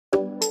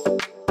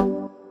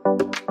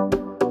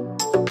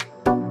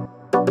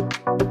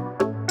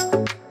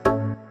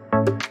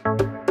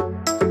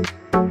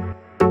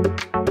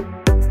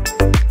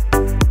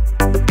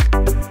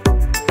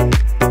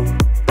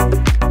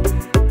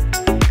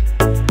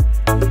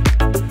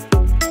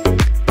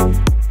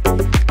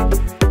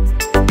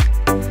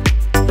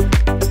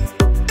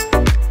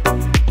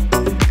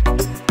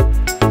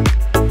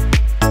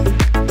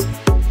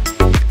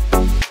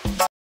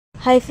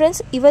Hi friends,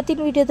 ಇವತ್ತಿನ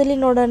ವಿಡಿಯೋದಲ್ಲಿ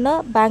ನೋಡೋಣ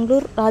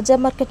ಬ್ಯಾಂಗ್ಳೂರ್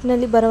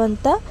ರಾಜಾಮಾರ್ಕೆಟ್ನಲ್ಲಿ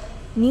ಬರುವಂಥ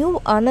ನ್ಯೂ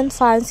ಆನಂದ್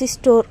ಫ್ಯಾನ್ಸಿ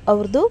ಸ್ಟೋರ್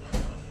ಅವ್ರದ್ದು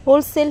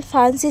ಹೋಲ್ಸೇಲ್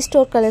ಫ್ಯಾನ್ಸಿ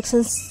ಸ್ಟೋರ್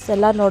ಕಲೆಕ್ಷನ್ಸ್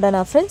ಎಲ್ಲ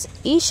ನೋಡೋಣ ಫ್ರೆಂಡ್ಸ್.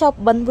 ಈ ಶಾಪ್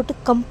ಬಂದ್ಬಿಟ್ಟು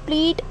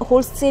ಕಂಪ್ಲೀಟ್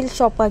ಹೋಲ್ಸೇಲ್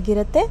ಶಾಪ್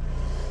ಆಗಿರುತ್ತೆ.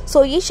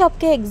 ಸೊ ಈ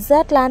ಶಾಪ್ಗೆ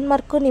ಎಕ್ಸಾಕ್ಟ್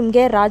ಲ್ಯಾಂಡ್ಮಾರ್ಕು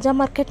ನಿಮಗೆ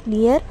ರಾಜಾಮಾರ್ಕೆಟ್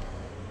ನಿಯರ್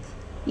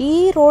ಈ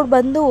ರೋಡ್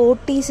ಬಂದು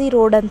OTC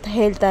ರೋಡ್ ಅಂತ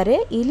ಹೇಳ್ತಾರೆ.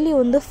 ಇಲ್ಲಿ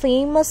ಒಂದು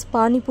ಫೇಮಸ್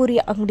ಪಾನಿಪುರಿ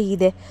ಅಂಗಡಿ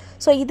ಇದೆ.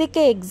 ಸೊ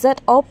ಇದಕ್ಕೆ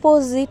ಎಕ್ಸಾಕ್ಟ್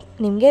ಆಪೋಸಿಟ್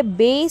ನಿಮಗೆ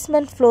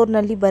ಬೇಸ್ಮೆಂಟ್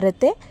ಫ್ಲೋರ್ನಲ್ಲಿ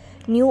ಬರುತ್ತೆ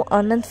ನ್ಯೂ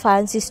ಆನಂದ್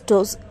ಫ್ಯಾನ್ಸಿ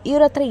ಸ್ಟೋರ್ಸ್.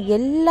 ಇವ್ರ ಹತ್ರ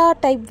ಎಲ್ಲ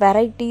ಟೈಪ್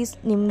ವೆರೈಟೀಸ್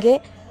ನಿಮಗೆ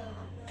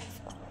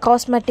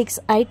ಕಾಸ್ಮೆಟಿಕ್ಸ್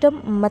ಐಟಮ್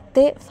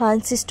ಮತ್ತು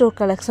ಫ್ಯಾನ್ಸಿ ಸ್ಟೋರ್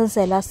ಕಲೆಕ್ಷನ್ಸ್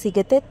ಎಲ್ಲ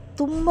ಸಿಗುತ್ತೆ.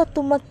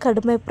 ತುಂಬ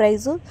ಕಡಿಮೆ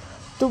ಪ್ರೈಸು,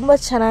 ತುಂಬ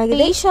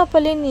ಚೆನ್ನಾಗಿದೆ. ಈ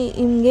ಶಾಪಲ್ಲಿ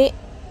ನಿಮಗೆ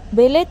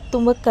ಬೆಲೆ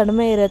ತುಂಬ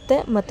ಕಡಿಮೆ ಇರುತ್ತೆ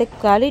ಮತ್ತು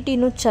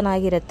ಕ್ವಾಲಿಟಿನೂ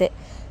ಚೆನ್ನಾಗಿರುತ್ತೆ.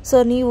 ಸೊ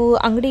ನೀವು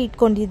ಅಂಗಡಿ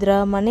ಇಟ್ಕೊಂಡಿದ್ದೀರಾ,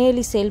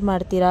 ಮನೆಯಲ್ಲಿ ಸೇಲ್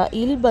ಮಾಡ್ತೀರಾ,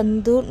 ಇಲ್ಲಿ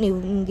ಬಂದು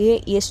ನಿಮಗೆ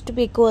ಎಷ್ಟು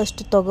ಬೇಕೋ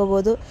ಅಷ್ಟು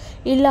ತೊಗೋಬೋದು.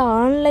 ಇಲ್ಲ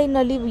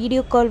ಆನ್ಲೈನಲ್ಲಿ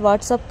ವೀಡಿಯೋ ಕಾಲ್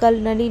ವಾಟ್ಸಪ್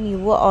ಕಾಲ್ನಲ್ಲಿ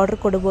ನೀವು ಆರ್ಡ್ರ್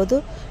ಕೊಡ್ಬೋದು,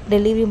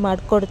 ಡೆಲಿವರಿ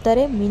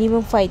ಮಾಡಿಕೊಡ್ತಾರೆ.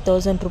 Minimum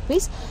 5000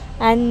 rupees.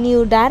 ಆ್ಯಂಡ್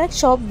ನೀವು ಡೈರೆಕ್ಟ್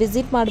ಶಾಪ್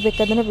ವಿಸಿಟ್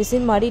ಮಾಡಬೇಕಂದ್ರೆ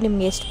ವಿಸಿಟ್ ಮಾಡಿ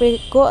ನಿಮ್ಗೆ ಎಷ್ಟು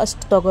ಬೇಕೋ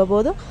ಅಷ್ಟು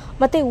ತೊಗೋಬೋದು.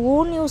 ಮತ್ತು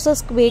ಓನ್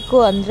ಯೂಸಸ್ಗೆ ಬೇಕು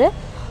ಅಂದರೆ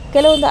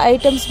ಕೆಲವೊಂದು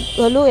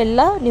ಐಟಮ್ಸ್ಗಳು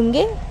ಎಲ್ಲ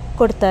ನಿಮಗೆ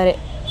ಕೊಡ್ತಾರೆ.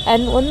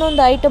 ಆ್ಯಂಡ್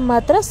ಒಂದೊಂದು ಐಟಮ್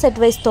ಮಾತ್ರ ಸೆಟ್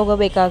ವೈಸ್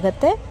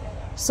ತೊಗೋಬೇಕಾಗತ್ತೆ.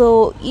 ಸೊ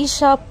ಈ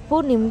ಶಾಪು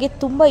ನಿಮಗೆ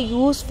ತುಂಬ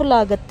ಯೂಸ್ಫುಲ್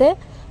ಆಗುತ್ತೆ.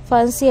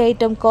 ಫ್ಯಾನ್ಸಿ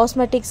ಐಟಮ್,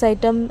 ಕಾಸ್ಮೆಟಿಕ್ಸ್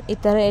ಐಟಮ್, ಈ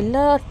ಥರ ಎಲ್ಲ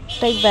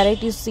ಟೈಪ್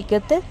ವೆರೈಟೀಸ್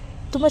ಸಿಗುತ್ತೆ.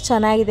 ತುಂಬ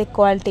ಚೆನ್ನಾಗಿದೆ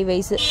ಕ್ವಾಲಿಟಿ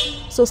ವೈಸ್.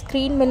 ಸೊ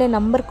ಸ್ಕ್ರೀನ್ ಮೇಲೆ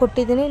ನಂಬರ್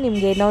ಕೊಟ್ಟಿದ್ದೀನಿ,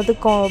 ನಿಮಗೆ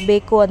ಏನಾದರೂ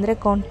ಬೇಕು ಅಂದರೆ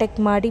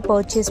ಕಾಂಟ್ಯಾಕ್ಟ್ ಮಾಡಿ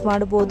ಪರ್ಚೇಸ್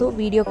ಮಾಡ್ಬೋದು.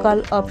 ವಿಡಿಯೋ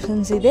ಕಾಲ್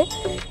ಆಪ್ಷನ್ಸ್ ಇದೆ.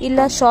 ಇಲ್ಲ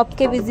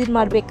ಶಾಪ್ಗೆ ವಿಸಿಟ್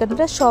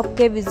ಮಾಡಬೇಕಂದ್ರೆ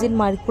ಶಾಪ್ಗೆ ವಿಸಿಟ್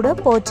ಮಾಡಿ ಕೂಡ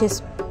ಪರ್ಚೇಸ್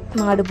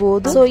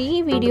ಮಾಡ್ಬೋದು. ಸೊ ಈ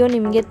ವಿಡಿಯೋ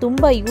ನಿಮಗೆ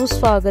ತುಂಬ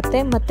ಯೂಸ್ಫುಲ್ ಆಗುತ್ತೆ.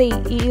 ಮತ್ತು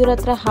ಇವ್ರ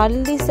ಹತ್ರ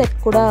ಹಲ್ದಿ ಸೆಟ್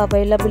ಕೂಡ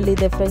ಅವೈಲಬಲ್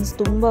ಇದೆ ಫ್ರೆಂಡ್ಸ್.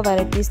 ತುಂಬ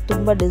ವೆರೈಟೀಸ್,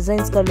 ತುಂಬ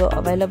ಡಿಸೈನ್ಸ್ಗಳು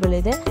ಅವೈಲಬಲ್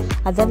ಇದೆ.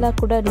 ಅದೆಲ್ಲ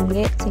ಕೂಡ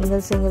ನಿಮಗೆ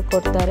ಸಿಂಗಲ್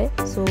ಕೊಡ್ತಾರೆ.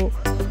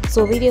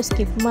 ಸೊ ವಿಡಿಯೋ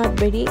ಸ್ಕಿಪ್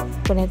ಮಾಡಬೇಡಿ,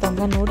 ಕೊನೆ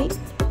ತನಕ ನೋಡಿ.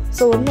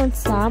 ಸೊ ಒಂದೊಂದು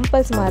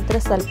ಸ್ಯಾಂಪಲ್ಸ್ ಮಾತ್ರ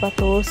ಸ್ವಲ್ಪ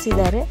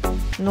ತೋರಿಸಿದ್ದಾರೆ,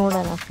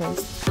 ನೋಡೋಣ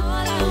ಫ್ರೆಂಡ್ಸ್.